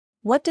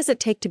What does it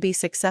take to be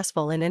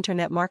successful in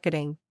internet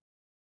marketing?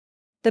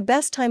 The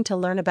best time to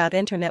learn about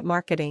internet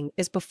marketing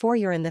is before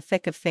you're in the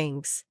thick of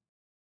things.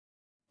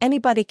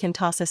 Anybody can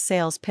toss a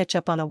sales pitch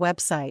up on a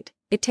website.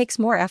 It takes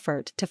more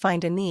effort to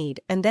find a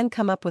need and then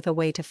come up with a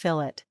way to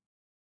fill it.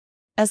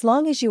 As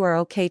long as you are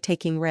okay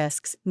taking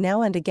risks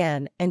now and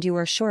again and you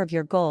are sure of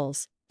your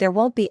goals, there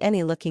won't be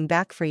any looking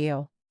back for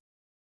you.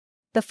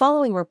 The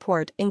following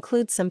report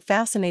includes some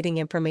fascinating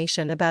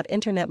information about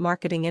internet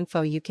marketing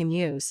info you can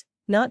use,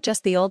 not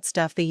just the old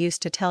stuff they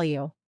used to tell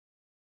you.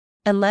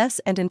 Unless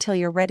and until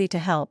you're ready to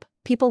help,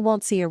 people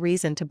won't see a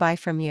reason to buy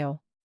from you.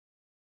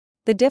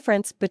 The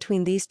difference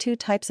between these two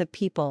types of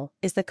people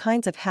is the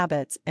kinds of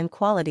habits and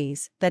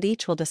qualities that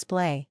each will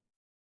display.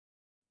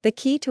 The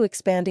key to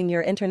expanding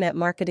your internet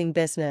marketing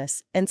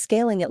business and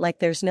scaling it like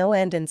there's no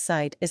end in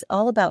sight is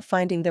all about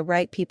finding the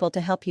right people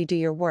to help you do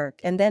your work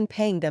and then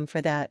paying them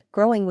for that.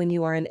 Growing when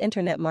you are an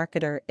internet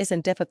marketer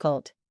isn't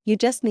difficult. You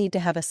just need to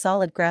have a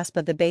solid grasp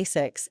of the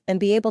basics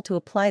and be able to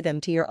apply them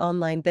to your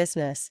online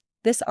business.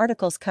 This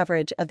article's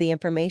coverage of the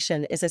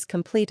information is as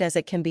complete as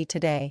it can be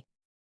today.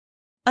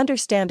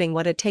 Understanding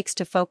what it takes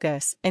to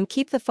focus and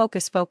keep the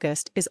focus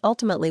focused is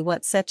ultimately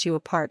what sets you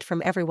apart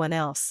from everyone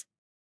else.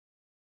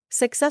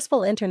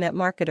 Successful internet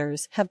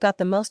marketers have got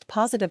the most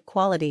positive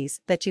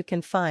qualities that you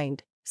can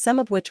find, some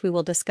of which we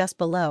will discuss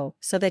below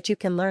so that you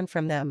can learn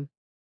from them.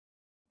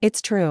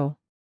 It's true.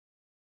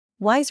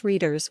 Wise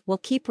readers will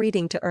keep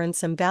reading to earn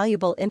some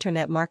valuable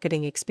internet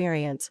marketing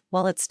experience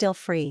while it's still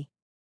free.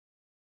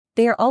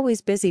 They are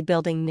always busy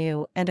building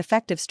new and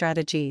effective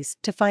strategies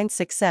to find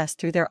success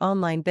through their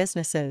online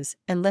businesses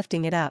and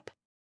lifting it up.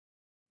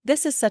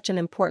 This is such an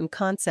important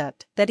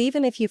concept that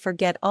even if you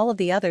forget all of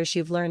the others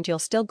you've learned, you'll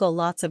still go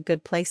lots of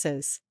good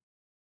places.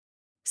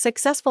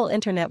 Successful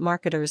internet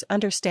marketers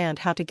understand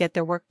how to get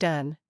their work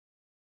done.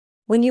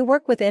 When you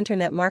work with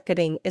internet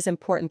marketing, it is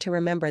important to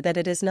remember that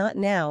it is not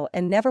now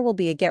and never will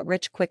be a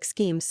get-rich-quick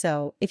scheme.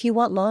 So, if you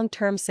want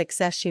long-term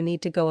success, you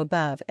need to go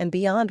above and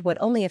beyond what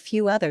only a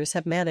few others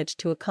have managed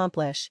to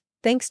accomplish,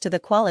 thanks to the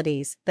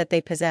qualities that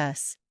they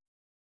possess.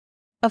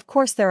 Of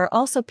course, there are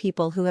also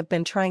people who have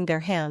been trying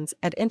their hands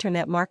at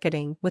internet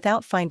marketing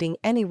without finding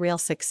any real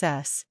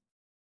success.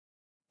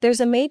 There's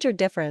a major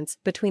difference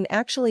between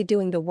actually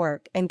doing the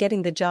work and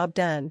getting the job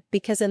done,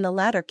 because in the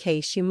latter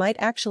case you might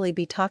actually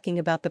be talking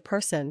about the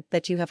person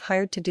that you have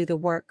hired to do the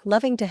work.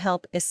 Loving to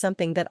help is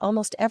something that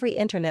almost every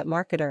internet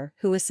marketer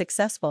who is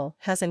successful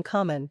has in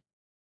common.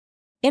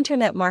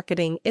 Internet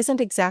marketing isn't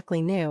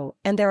exactly new,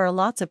 and there are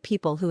lots of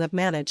people who have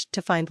managed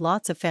to find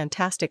lots of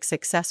fantastic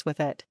success with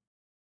it.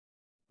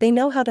 They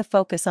know how to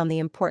focus on the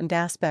important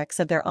aspects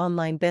of their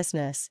online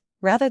business,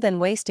 rather than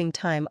wasting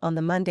time on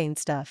the mundane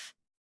stuff.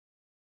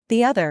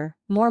 The other,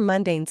 more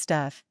mundane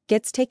stuff,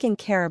 gets taken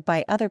care of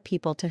by other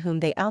people to whom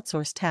they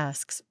outsource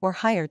tasks or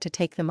hire to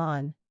take them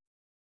on.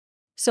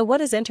 So what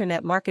is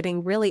internet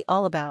marketing really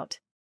all about?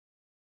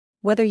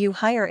 Whether you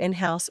hire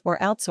in-house or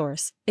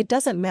outsource, it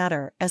doesn't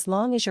matter as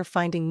long as you're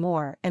finding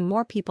more and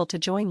more people to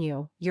join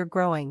you, you're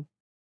growing.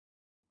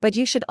 But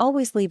you should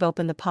always leave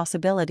open the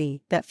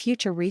possibility that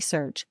future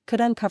research could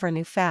uncover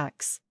new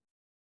facts.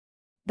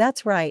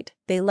 That's right,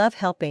 they love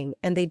helping,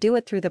 and they do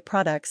it through the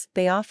products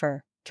they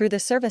offer, through the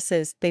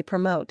services they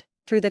promote,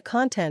 through the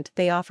content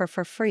they offer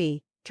for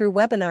free, through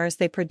webinars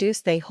they produce.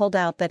 They hold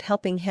out that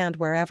helping hand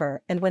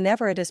wherever and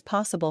whenever it is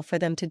possible for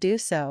them to do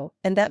so,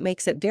 and that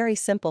makes it very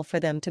simple for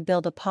them to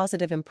build a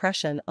positive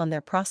impression on their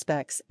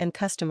prospects and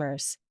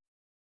customers.